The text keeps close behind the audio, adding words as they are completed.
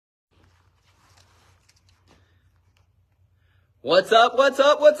What's up,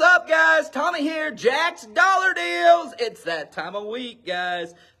 guys? Tommy here, Jack's Dollar Deals. It's that time of week,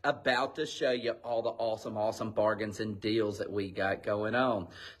 guys. About to show you all the awesome bargains and deals that we got going on.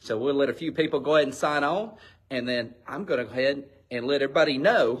 So we'll let a few people go ahead and sign on, and then I'm going to go ahead and let everybody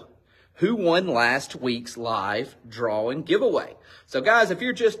know who won last week's live drawing giveaway. So, guys, if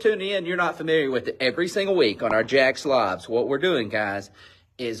you're just tuning in, you're not familiar with it, every single week on our Jack's Lives, what we're doing, guys,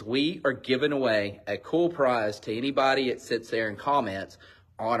 is we are giving away a cool prize to anybody that sits there and comments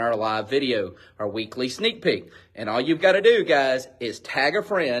on our live video, our weekly sneak peek. And all you've got to do, guys, is tag a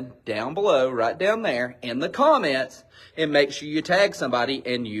friend down below, right down there in the comments, and make sure you tag somebody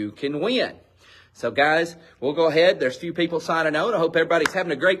and you can win. So, guys, we'll go ahead. There's a few people signing on. I hope everybody's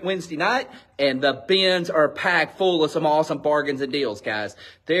having a great Wednesday night. And the bins are packed full of some awesome bargains and deals, guys.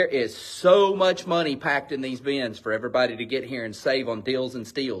 There is so much money packed in these bins for everybody to get here and save on deals and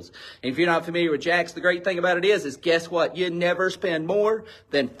steals. And if you're not familiar with Jack's, the great thing about it is guess what? You never spend more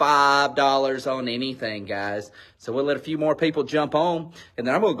than $5 on anything, guys. So we'll let a few more people jump on. And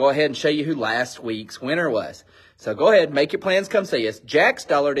then I'm going to go ahead and show you who last week's winner was. So go ahead, make your plans, come see us. Jack's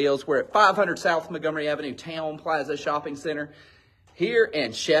Dollar Deals, we're at 500 South Montgomery Avenue, Town Plaza Shopping Center here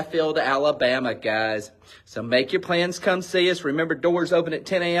in Sheffield, Alabama, guys. So make your plans, come see us. Remember, doors open at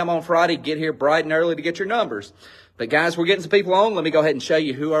 10 a.m. on Friday. Get here bright and early to get your numbers. But, guys, we're getting some people on. Let me go ahead and show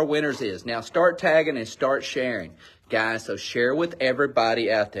you who our winners is. Now, start tagging and start sharing, guys. So share with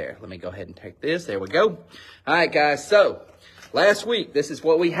everybody out there. Let me go ahead and take this. There we go. All right, guys. So last week, this is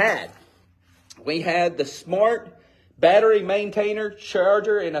what we had. We had the smart battery maintainer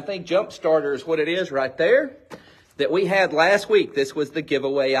charger, and I think jump starter is what it is right there, that we had last week. This was the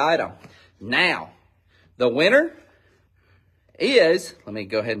giveaway item. Now, the winner is, let me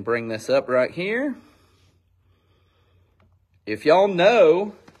go ahead and bring this up right here. If y'all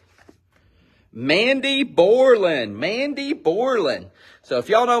know, Mandy Borland. Mandy Borland. So if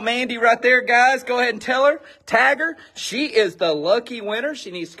y'all know Mandy right there, guys, go ahead and tell her, tag her. She is the lucky winner. She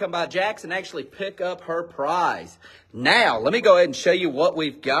needs to come by Jack's and actually pick up her prize. Now, let me go ahead and show you what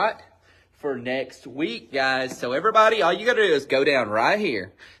we've got for next week, guys. So everybody, all you got to do is go down right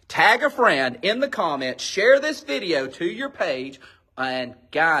here, tag a friend in the comments, share this video to your page, and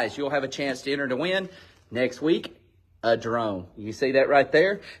guys, you'll have a chance to enter to win next week a drone. You see that right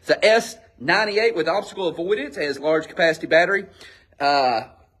there? It's a S98 with obstacle avoidance. It has large capacity battery.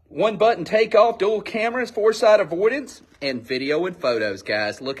 One button takeoff, dual cameras, 4-side avoidance, and video and photos,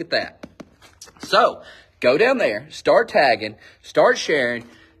 guys. Look at that. So go down there, start tagging, start sharing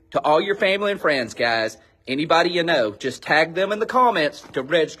to all your family and friends, guys. Anybody you know, just tag them in the comments to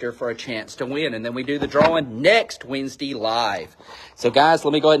register for a chance to win. And then we do the drawing next Wednesday live. So, guys,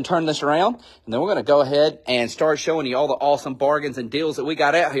 let me go ahead and turn this around. And then we're going to go ahead and start showing you all the awesome bargains and deals that we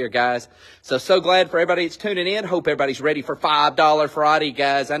got out here, guys. So glad for everybody that's tuning in. Hope everybody's ready for $5 Friday,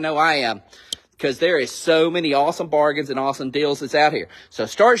 guys. I know I am, because there is so many awesome bargains and awesome deals that's out here. So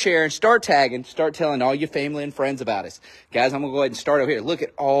start sharing, start tagging, start telling all your family and friends about us. Guys, I'm going to go ahead and start over here. Look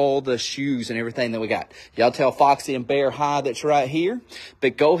at all the shoes and everything that we got. Y'all tell Foxy and Bear hi that's right here.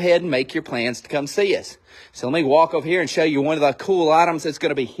 But go ahead and make your plans to come see us. So let me walk over here and show you one of the cool items that's going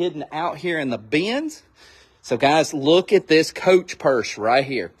to be hidden out here in the bins. So, guys, look at this Coach purse right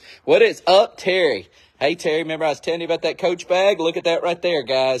here. What is up, Terry? Hey, Terry, remember I was telling you about that Coach bag? Look at that right there,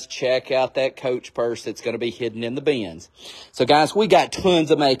 guys. Check out that Coach purse that's going to be hidden in the bins. So, guys, we got tons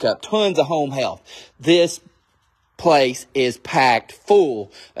of makeup, tons of home health. This place is packed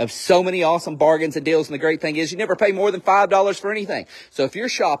full of so many awesome bargains and deals. And the great thing is you never pay more than $5 for anything. So if you're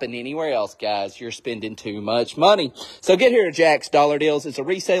shopping anywhere else, guys, you're spending too much money. So get here to Jack's Dollar Deals. It's a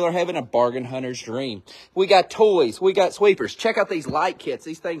reseller having a bargain hunter's dream. We got toys. We got sweepers. Check out these light kits.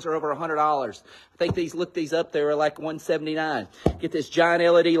 These things are over $100. I think these up there are like $179. Get this giant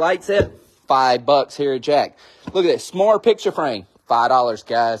LED light set, $5 here at Jack. Look at this smart picture frame, $5,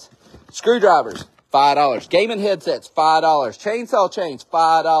 guys. Screwdrivers, $5. Gaming headsets, $5. Chainsaw chains,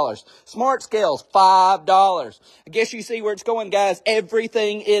 $5. Smart scales, $5. I guess you see where it's going, guys.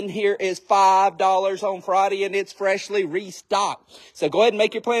 Everything in here is $5 on Friday, and it's freshly restocked. So go ahead and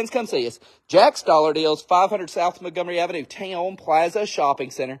make your plans. Come see us. Jack's Dollar Deals, 500 South Montgomery Avenue, Town Plaza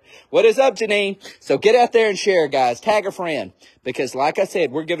Shopping Center. What is up, Janine? So get out there and share, guys. Tag a friend. Because like I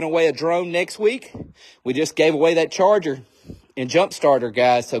said, we're giving away a drone next week. We just gave away that charger and jump starter,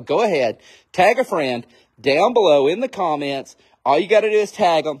 guys. So go ahead, tag a friend down below in the comments. All you got to do is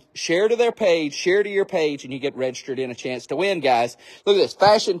tag them, share to their page, share to your page, and you get registered in a chance to win, guys. Look at this.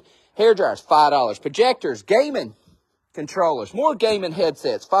 Fashion hair dryers, $5. Projectors, gaming controllers, more gaming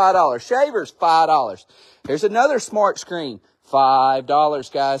headsets, $5. Shavers, $5. Here's another smart screen,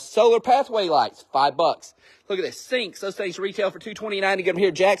 $5, guys. Solar pathway lights, $5. Look at this. Sinks. Those things retail for $2.29. You get them here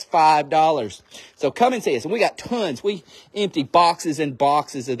at Jack's, $5. So come and see us. And we got tons. We empty boxes and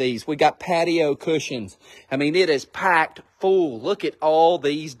boxes of these. We got patio cushions. I mean, it is packed full. Look at all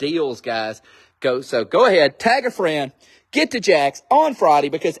these deals, guys. So go ahead, tag a friend, get to Jack's on Friday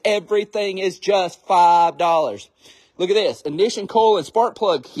because everything is just $5. Look at this. Ignition coil and spark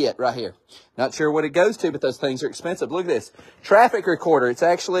plug kit right here. Not sure what it goes to, but those things are expensive. Look at this. Traffic recorder. It's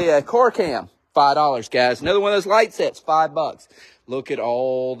actually a car cam. $5, guys. Another one of those light sets, $5. Look at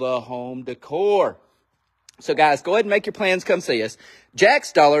all the home decor. So, guys, go ahead and make your plans. Come see us.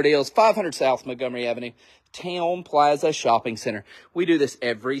 Jack's Dollar Deals, 500 South Montgomery Avenue, Town Plaza Shopping Center. We do this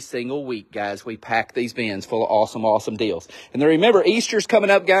every single week, guys. We pack these bins full of awesome, awesome deals. And then remember, Easter's coming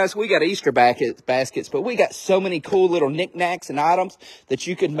up, guys. We got Easter baskets, but we got so many cool little knickknacks and items that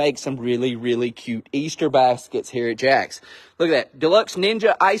you can make some really, really cute Easter baskets here at Jack's. Look at that. Deluxe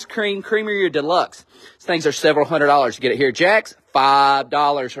Ninja Ice Cream Creamery Deluxe. These things are several $100s. You get it here at Jack's,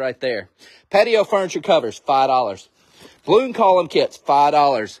 $5 right there. Patio furniture covers, $5. Balloon column kits,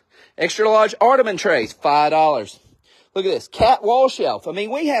 $5. Extra large ottoman trays, $5. Look at this. Cat wall shelf. I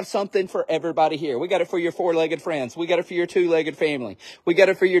mean, we have something for everybody here. We got it for your four-legged friends. We got it for your two-legged family. We got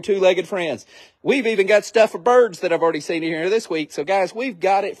it for your two-legged friends. We've even got stuff for birds that I've already seen here this week. So, guys, we've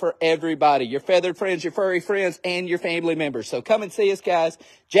got it for everybody. Your feathered friends, your furry friends, and your family members. So come and see us, guys.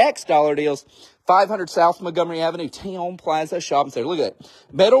 Jack's Dollar Deals, 500 South Montgomery Avenue, Town Plaza Shopping Center. Look at that.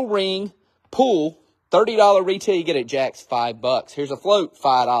 Metal ring pool. $30 retail, you get it at Jack's, $5. Here's a float,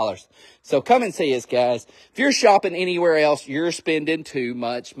 $5. So come and see us, guys. If you're shopping anywhere else, you're spending too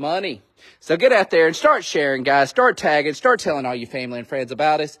much money. So get out there and start sharing, guys. Start tagging. Start telling all your family and friends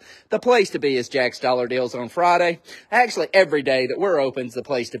about us. The place to be is Jack's Dollar Deals on Friday. Actually, every day that we're open, the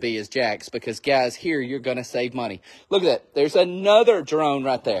place to be is Jack's because, guys, here you're going to save money. Look at that. There's another drone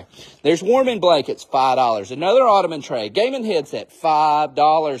right there. There's warming blankets, $5. Another ottoman tray. Gaming headset,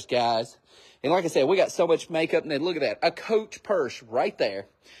 $5, guys. And like I said, we got so much makeup. And then look at that. A Coach purse right there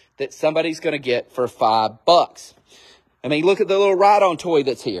that somebody's going to get for $5. I mean, look at the little ride-on toy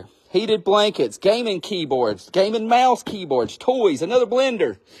that's here. Heated blankets, gaming keyboards, gaming mouse keyboards, toys, another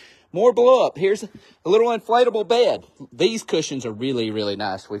blender, more blow-up. Here's a little inflatable bed. These cushions are really, really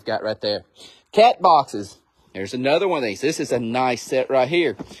nice we've got right there. Cat boxes. There's another one of these. This is a nice set right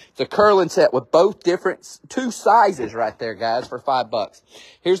here. It's a curling set with both different, two sizes right there, guys, for $5.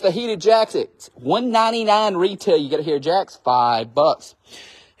 Here's the heated jacket. $1.99 retail. You get it here at Jack's, $5.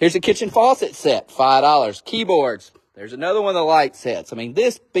 Here's a kitchen faucet set, $5. Keyboards. There's another one of the light sets. I mean,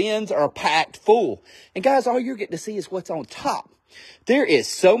 these bins are packed full. And, guys, all you're getting to see is what's on top. There is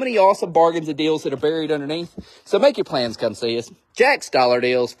so many awesome bargains and deals that are buried underneath. So make your plans. Come see us. Jack's Dollar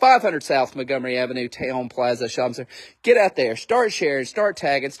Deals, 500 South Montgomery Avenue, Town Plaza Shopping Center. Get out there. Start sharing. Start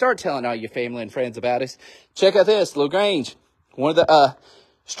tagging. Start telling all your family and friends about us. Check out this. LaGrange. One of the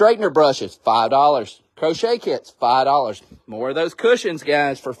straightener brushes, $5. Crochet kits, $5. More of those cushions,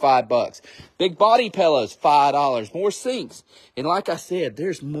 guys, for $5. Big body pillows, $5. More sinks. And like I said,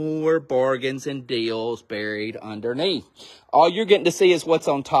 there's more bargains and deals buried underneath. All you're getting to see is what's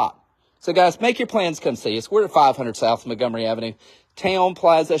on top. So, guys, make your plans. Come see us. We're at 500 South Montgomery Avenue, Town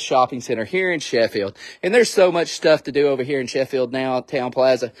Plaza Shopping Center here in Sheffield. And there's so much stuff to do over here in Sheffield now at Town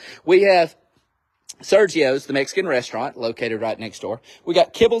Plaza. We have Sergio's, the Mexican restaurant, located right next door. We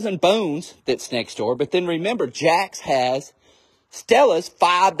got Kibbles and Bones that's next door. But then remember, Jack's has Stella's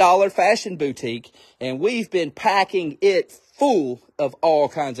 $5 fashion boutique. And we've been packing it full of all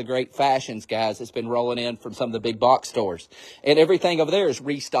kinds of great fashions, guys. It's been rolling in from some of the big box stores. And everything over there is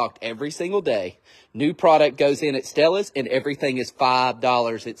restocked every single day. New product goes in at Stella's, and everything is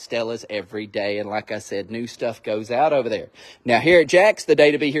 $5 at Stella's every day. And like I said, new stuff goes out over there. Now, here at Jack's, the day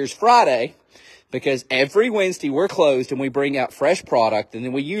to be here is Friday. Because every Wednesday we're closed and we bring out fresh product. And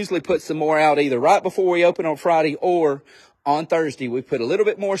then we usually put some more out either right before we open on Friday or on Thursday. We put a little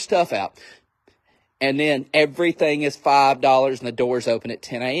bit more stuff out. And then everything is $5 and the doors open at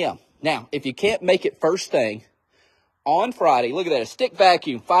 10 a.m. Now, if you can't make it first thing on Friday, look at that. A stick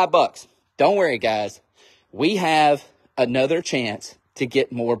vacuum, $5. Don't worry, guys. We have another chance to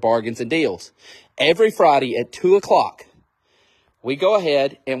get more bargains and deals. Every Friday at 2 o'clock, we go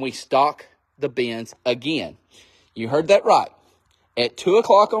ahead and we stock the bins again. You heard that right. At 2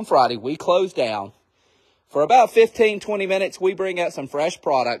 o'clock on Friday, we close down. For about 15, 20 minutes, we bring out some fresh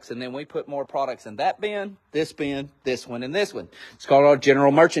products, and then we put more products in that bin, this one, and this one. It's called our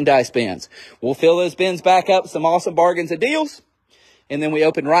general merchandise bins. We'll fill those bins back up with some awesome bargains and deals, and then we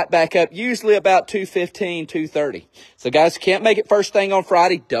open right back up, usually about 2:15, 2:30. So, guys, can't make it first thing on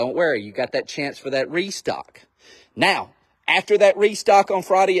Friday, don't worry. You got that chance for that restock. Now, After that restock on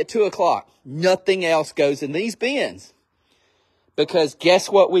Friday at 2 o'clock, nothing else goes in these bins. Because guess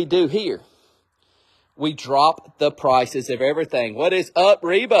what we do here? We drop the prices of everything. What is up,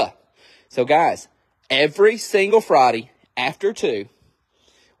 Reba? So guys, every single Friday after 2,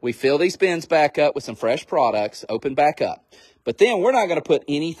 we fill these bins back up with some fresh products, open back up. But then we're not going to put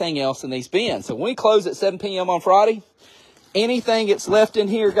anything else in these bins. So when we close at 7 p.m. on Friday, anything that's left in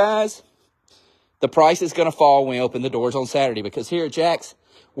here, guys, the price is going to fall when we open the doors on Saturday. Because here at Jack's,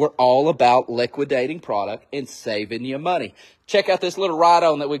 we're all about liquidating product and saving you money. Check out this little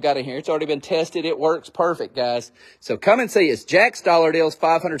ride-on that we've got in here. It's already been tested. It works perfect, guys. So come and see us. Jack's Dollar Deals,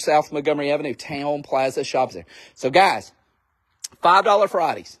 500 South Montgomery Avenue, Town Plaza Shopping Center. So, guys, $5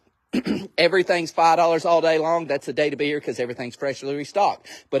 Fridays. Everything's $5 all day long. That's the day to be here because everything's freshly restocked.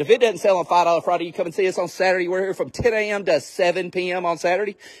 But if it doesn't sell on $5 Friday, you come and see us on Saturday. We're here from 10 a.m. to 7 p.m. on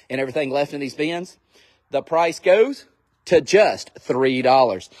Saturday, and everything left in these bins. The price goes to just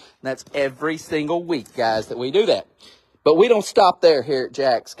 $3. And that's every single week, guys, that we do that. But we don't stop there here at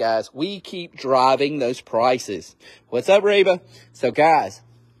Jack's, guys. We keep driving those prices. What's up, Reba? So, guys,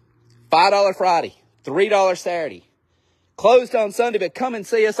 $5 Friday, $3 Saturday. Closed on Sunday, but come and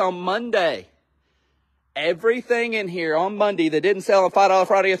see us on Monday. Everything in here on Monday that didn't sell on $5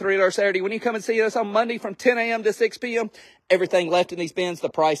 Friday or $3 Saturday, when you come and see us on Monday from 10 a.m. to 6 p.m., everything left in these bins, the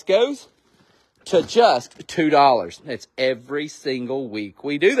price goes to just $2. That's every single week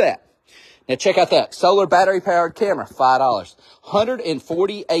we do that. Now check out that solar battery-powered camera, $5.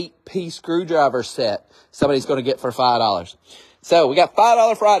 148-piece screwdriver set somebody's going to get for $5. So we got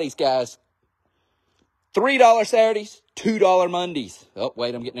 $5 Fridays, guys. $3 Saturdays, $2 Mondays. Oh,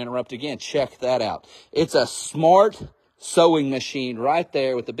 wait, I'm getting interrupted again. Check that out. It's a smart sewing machine right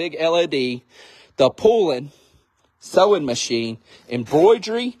there with the big LED, the pulling sewing machine,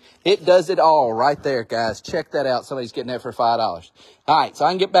 embroidery. It does it all right there, guys. Check that out. Somebody's getting that for $5. All right, so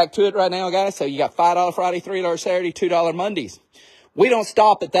I can get back to it right now, guys. So you got $5 Friday, $3 Saturday, $2 Mondays. We don't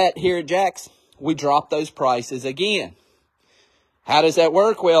stop at that here at Jack's. We drop those prices again. How does that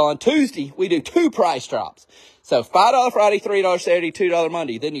work? Well, on Tuesday, we do 2 price drops. So $5 Friday, $3 Saturday, $2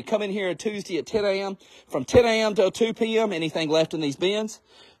 Monday. Then you come in here on Tuesday at 10 a.m. From 10 a.m. till 2 p.m., anything left in these bins,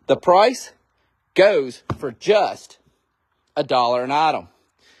 the price goes for just $1 an item.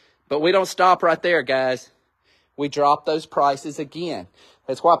 But we don't stop right there, guys. We drop those prices again.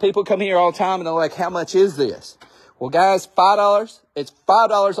 That's why people come here all the time and they're like, how much is this? Well, guys, $5. It's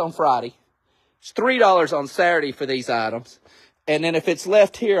 $5 on Friday. It's $3 on Saturday for these items. And then if it's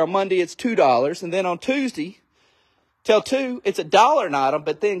left here on Monday, it's $2. And then on Tuesday till 2, it's $1 an item.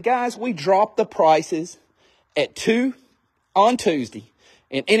 But then, guys, we drop the prices at 2 on Tuesday.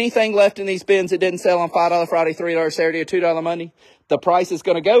 And anything left in these bins that didn't sell on $5 Friday, $3 Saturday, or $2 Monday, the price is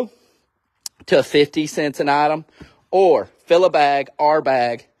going to go to 50 cents an item, or fill a bag, our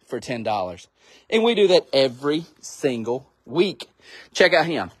bag, for $10. And we do that every single week. Check out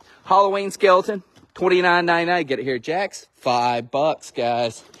him. Halloween skeleton, $29.99. Get it here at Jack's, $5,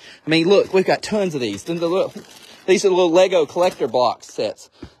 guys. I mean, look, we've got tons of these. These are the little Lego collector block sets.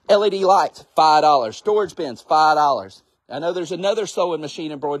 LED lights, $5. Storage bins, $5. I know there's another sewing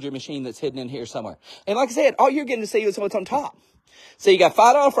machine, embroidery machine that's hidden in here somewhere. And like I said, all you're getting to see is what's on top. So you got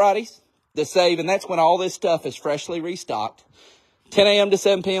 $5 Fridays, the save, and that's when all this stuff is freshly restocked. 10 a.m. to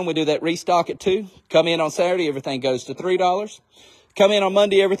 7 p.m., we do that restock at 2. Come in on Saturday, everything goes to $3. Come in on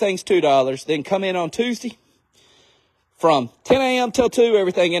Monday, everything's $2. Then come in on Tuesday. From 10 a.m. till 2,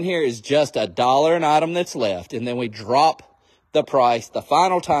 everything in here is just $1 an item that's left. And then we drop the price the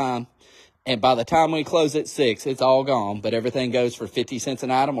final time. And by the time we close at 6, it's all gone. But everything goes for 50 cents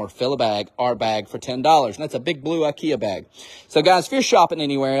an item, or fill a bag, our bag, for $10. And that's a big blue IKEA bag. So, guys, if you're shopping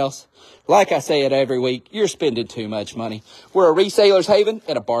anywhere else, like I say it every week, you're spending too much money. We're a reseller's haven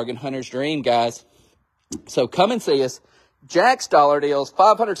and a bargain hunter's dream, guys. So come and see us. Jack's Dollar Deals,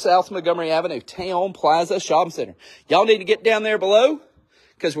 500 South Montgomery Avenue, Town Plaza Shopping Center. Y'all need to get down there below,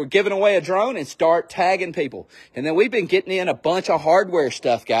 because we're giving away a drone, and start tagging people. And then we've been getting in a bunch of hardware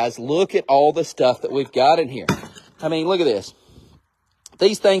stuff, guys. Look at all the stuff that we've got in here. I mean, look at this.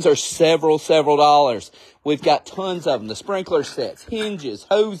 These things are several dollars. We've got tons of them. The sprinkler sets, hinges,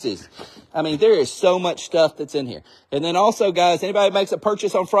 hoses. I mean, there is so much stuff that's in here. And then also, guys, anybody makes a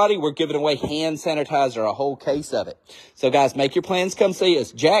purchase on Friday, we're giving away hand sanitizer, a whole case of it. So, guys, make your plans. Come see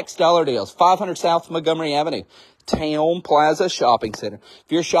us. Jack's Dollar Deals, 500 South Montgomery Avenue, Town Plaza Shopping Center.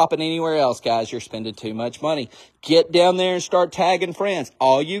 If you're shopping anywhere else, guys, you're spending too much money. Get down there and start tagging friends.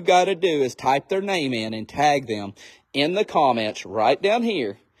 All you got to do is type their name in and tag them in the comments right down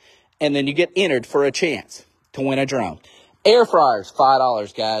here, and then you get entered for a chance to win a drone. Air fryers,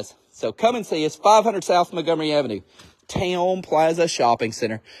 $5, guys. So come and see us, 500 South Montgomery Avenue, Town Plaza Shopping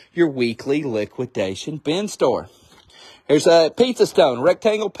Center, your weekly liquidation bin store. Here's a pizza stone,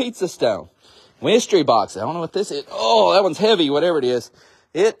 rectangle pizza stone. Mystery box. I don't know what this is. Oh, that one's heavy, whatever it is.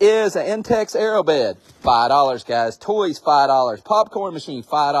 It is an Intex Aerobed. $5, guys. Toys, $5. Popcorn machine,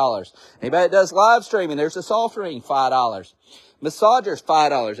 $5. Anybody that does live streaming, there's a soft ring, $5. Massagers,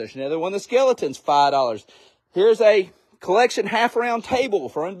 $5. There's another one, the skeletons, $5. Here's a collection half-round table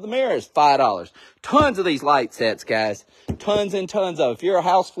for under the mirrors, $5. Tons of these light sets, guys. Tons and tons of. If you're a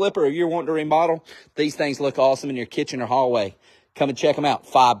house flipper or you're wanting to remodel, these things look awesome in your kitchen or hallway. Come and check them out.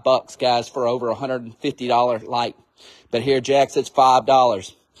 $5, guys, for over $150 light. But here, Jax, it's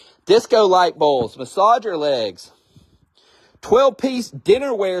 $5. Disco light bowls, massager legs, 12-piece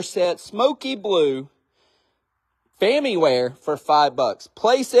dinnerware set, smoky blue, family wear for $5.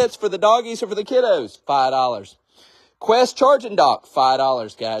 Play sets for the doggies or for the kiddos, $5. Quest charging dock,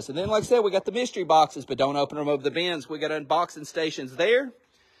 $5, guys. And then, like I said, we got the mystery boxes, but don't open them over the bins. We got unboxing stations there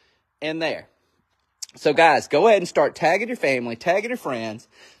and there. So, guys, go ahead and start tagging your family, tagging your friends.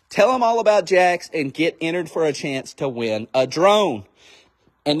 Tell them all about Jax and get entered for a chance to win a drone.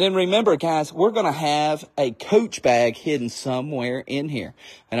 And then remember, guys, we're going to have a coach bag hidden somewhere in here.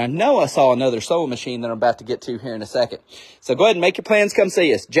 And I know I saw another sewing machine that I'm about to get to here in a second. So go ahead and make your plans. Come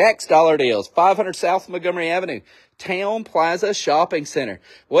see us. Jax Dollar Deals, 500 South Montgomery Avenue, Town Plaza Shopping Center.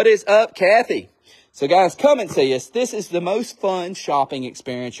 What is up, Kathy? So, guys, come and see us. This is the most fun shopping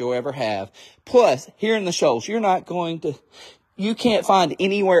experience you'll ever have. Plus, here in the Shoals, you can't find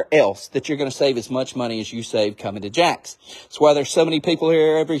anywhere else that you're going to save as much money as you save coming to Jax. That's why there's so many people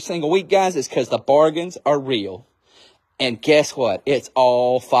here every single week, guys. It's because the bargains are real. And guess what? It's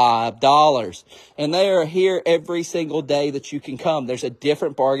all $5. And they are here every single day that you can come. There's a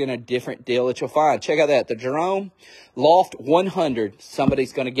different bargain, a different deal that you'll find. Check out that. The Jerome Loft 100,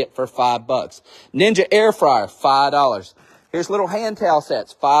 somebody's going to get for $5. Ninja Air Fryer, $5. Here's little hand towel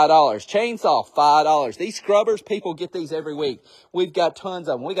sets, $5. Chainsaw, $5. These scrubbers, people get these every week. We've got tons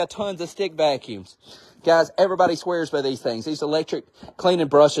of them. We got tons of stick vacuums. Guys, everybody swears by these things. These electric cleaning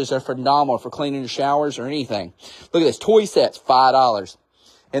brushes are phenomenal for cleaning your showers or anything. Look at this. Toy sets, $5.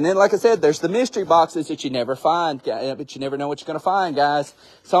 And then, like I said, there's the mystery boxes that you never find, but you never know what you're going to find, guys.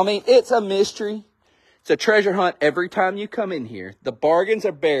 So, I mean, it's a mystery. It's a treasure hunt every time you come in here. The bargains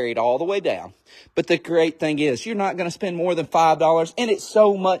are buried all the way down. But the great thing is you're not going to spend more than $5, and it's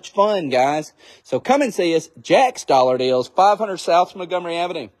so much fun, guys. So come and see us. Jax Dollar Deals, 500 South Montgomery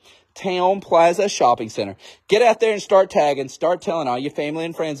Avenue, Town Plaza Shopping Center. Get out there and start tagging. Start telling all your family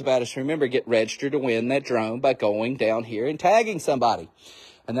and friends about us. Remember, get registered to win that drone by going down here and tagging somebody.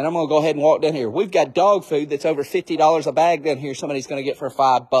 And then I'm going to go ahead and walk down here. We've got dog food that's over $50 a bag down here somebody's going to get for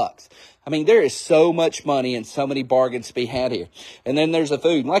 $5. I mean, there is so much money and so many bargains to be had here. And then there's the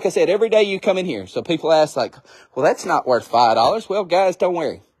food. And like I said, every day you come in here. So people ask like, well, that's not worth $5. Well, guys, don't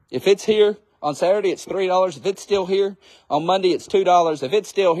worry. If it's here on Saturday, it's $3. If it's still here on Monday, it's $2. If it's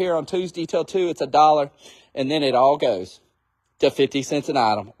still here on Tuesday till 2, it's $1. And then it all goes to 50 cents an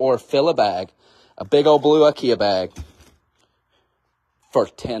item or fill a bag, a big old blue IKEA bag, for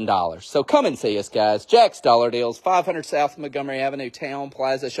 $10. So come and see us, guys. Jax Dollar Deals, 500 South Montgomery Avenue, Town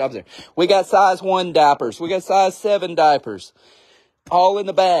Plaza Shopping Center. We got size 1 diapers. We got size 7 diapers. All in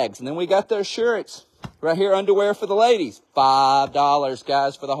the bags. And then we got the assurance. Right here, underwear for the ladies. $5,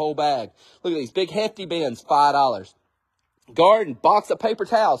 guys, for the whole bag. Look at these big hefty bins, $5. Garden, box of paper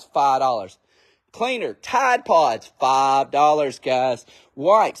towels, $5. Cleaner, Tide Pods, $5, guys.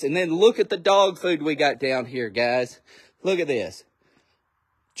 Wipes. And then look at the dog food we got down here, guys. Look at this.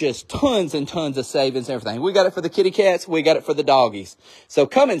 Just tons and tons of savings and everything. We got it for the kitty cats. We got it for the doggies. So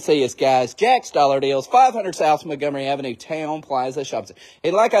come and see us, guys. Jax Dollar Deals, 500 South Montgomery Avenue, Town Plaza Shopping Center.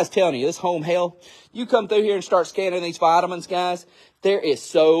 And like I was telling you, this home health, you come through here and start scanning these vitamins, guys. There is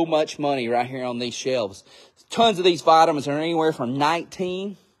so much money right here on these shelves. Tons of these vitamins are anywhere from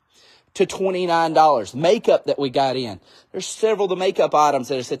 $19 to $29. Makeup that we got in. There's several of the makeup items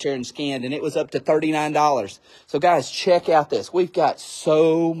that I sit there and scanned, and it was up to $39. So, guys, check out this. We've got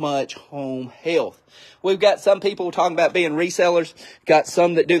so much home health. We've got some people talking about being resellers. Got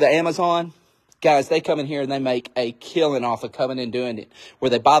some that do the Amazon. Guys, they come in here and they make a killing off of coming and doing it, where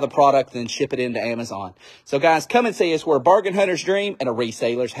they buy the product and then ship it into Amazon. So, guys, come and see us. We're a bargain hunter's dream and a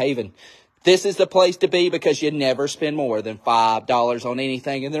reseller's haven. This is the place to be because you never spend more than $5 on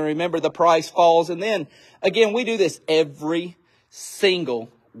anything. And then remember, the price falls. And then, again, we do this every single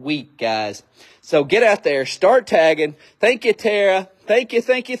week, guys. So get out there. Start tagging. Thank you, Tara. Thank you,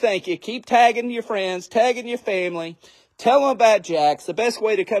 thank you, thank you. Keep tagging your friends, tagging your family. Tell them about Jax. The best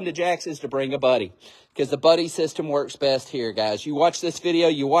way to come to Jax is to bring a buddy, because the buddy system works best here, guys. You watch this video.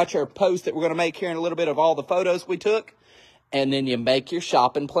 You watch our post that we're going to make here in a little bit of all the photos we took. and then you make your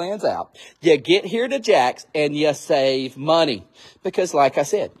shopping plans out. You get here to Jack's and you save money. Because like I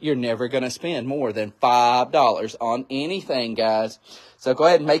said, you're never going to spend more than $5 on anything, guys. So go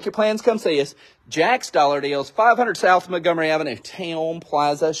ahead and make your plans. Come see us. Jack's Dollar Deals, 500 South Montgomery Avenue, Town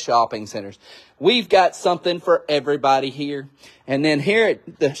Plaza Shopping Centers. We've got something for everybody here. And then here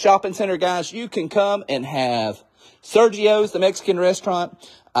at the shopping center, guys, you can come and have Sergio's, the Mexican restaurant.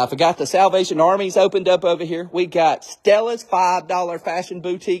 I forgot the Salvation Army's opened up over here. We got Stella's $5 fashion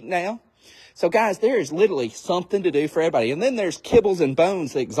boutique now. So, guys, there is literally something to do for everybody. And then there's Kibbles and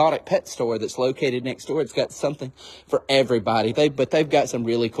Bones, the exotic pet store that's located next door. It's got something for everybody. But they've got some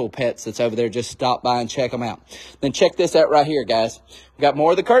really cool pets that's over there. Just stop by and check them out. Then check this out right here, guys. We got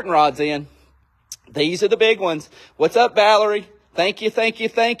more of the curtain rods in. These are the big ones. What's up, Valerie? Thank you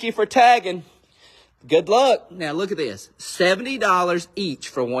for tagging. Good luck. Now, look at this. $70 each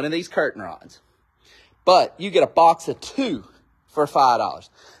for one of these curtain rods. But you get a box of 2 for $5.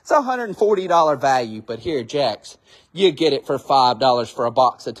 It's a $140 value, but here at Jack's, you get it for $5 for a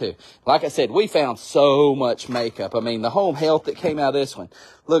box of 2. Like I said, we found so much makeup. I mean, the home health that came out of this one.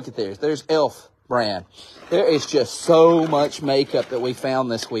 Look at this. There's e.l.f. brand. There is just so much makeup that we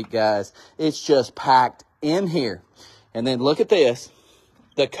found this week, guys. It's just packed in here. And then look at this.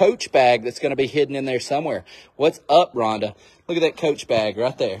 The Coach bag that's going to be hidden in there somewhere. What's up, Rhonda? Look at that Coach bag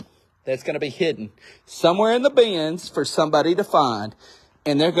right there. That's going to be hidden somewhere in the bins for somebody to find.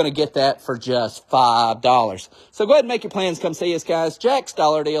 And they're going to get that for just $5. So go ahead and make your plans. Come see us, guys. Jack's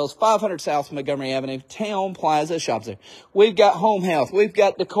Dollar Deals, 500 South Montgomery Avenue, Town Plaza Shopping Center. We've got home health. We've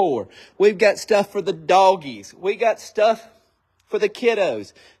got decor. We've got stuff for the doggies. We got stuff for the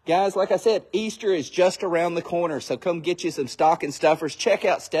kiddos. Guys, like I said, Easter is just around the corner, so come get you some stocking stuffers. Check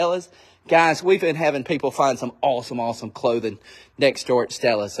out Stella's. Guys, we've been having people find some awesome clothing next door at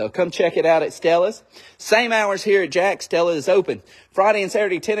Stella's, so come check it out at Stella's. Same hours here at Jack's. Stella is open Friday and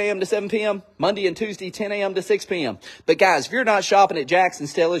Saturday, 10 a.m. to 7 p.m., Monday and Tuesday, 10 a.m. to 6 p.m. But guys, if you're not shopping at Jack's and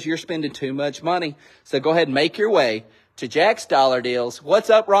Stella's, you're spending too much money, so go ahead and make your way to Jack's Dollar Deals.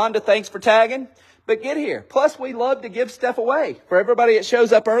 What's up, Rhonda? Thanks for tagging. But get here. Plus, we love to give stuff away. For everybody that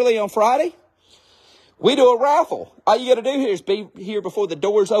shows up early on Friday, we do a raffle. All you got to do here is be here before the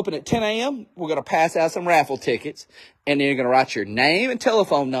doors open at 10 a.m. We're going to pass out some raffle tickets. And then you're going to write your name and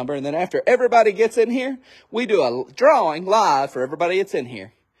telephone number. And then after everybody gets in here, we do a drawing live for everybody that's in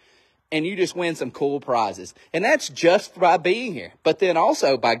here. And you just win some cool prizes. And that's just by being here. But then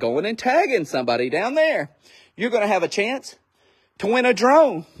also by going and tagging somebody down there, you're going to have a chance to win a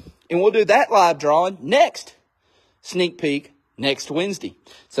drone. And we'll do that live drawing next sneak peek next Wednesday.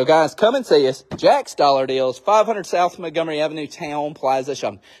 So, guys, come and see us. Jack's Dollar Deals, 500 South Montgomery Avenue, Town Plaza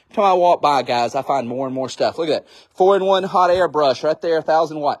Shopping. Every time I walk by, guys, I find more and more stuff. Look at that. 4-in-1 hot air brush right there,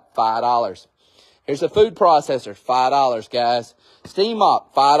 1,000 watt, $5. Here's a food processor, $5, guys. Steam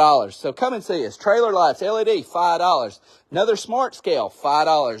mop, $5. So come and see us. Trailer lights, LED, $5. Another smart scale,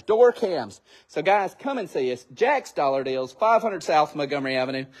 $5. Door cams. So guys, come and see us. Jack's Dollar Deals, 500 South Montgomery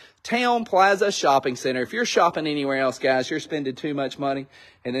Avenue, Town Plaza Shopping Center. If you're shopping anywhere else, guys, you're spending too much money.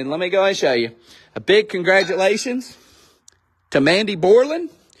 And then let me go and show you. A big congratulations to Mandy Borland.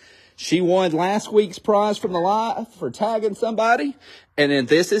 She won last week's prize from the live for tagging somebody. And then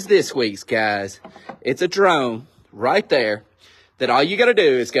this is this week's, guys. It's a drone right there that all you got to do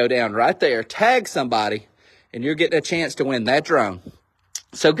is go down right there, tag somebody, and you're getting a chance to win that drone.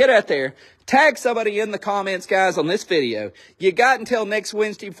 So get out there, tag somebody in the comments, guys, on this video. You got until next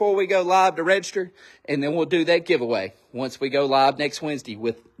Wednesday before we go live to register, and then we'll do that giveaway once we go live next Wednesday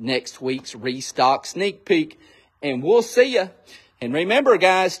with next week's Restock Sneak Peek. And we'll see ya. And remember,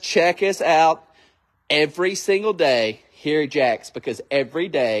 guys, check us out every single day here at Jack's, because every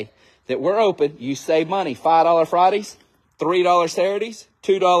day that we're open, you save money. $5 Fridays, $3 Saturdays,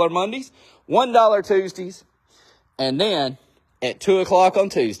 $2 Mondays, $1 Tuesdays, and then at 2 o'clock on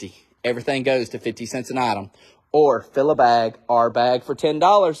Tuesday, everything goes to 50 cents an item. Or fill a bag, our bag for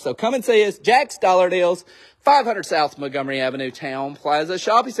 $10. So come and see us, Jack's Dollar Deals, 500 South Montgomery Avenue, Town Plaza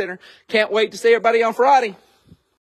Shopping Center. Can't wait to see everybody on Friday.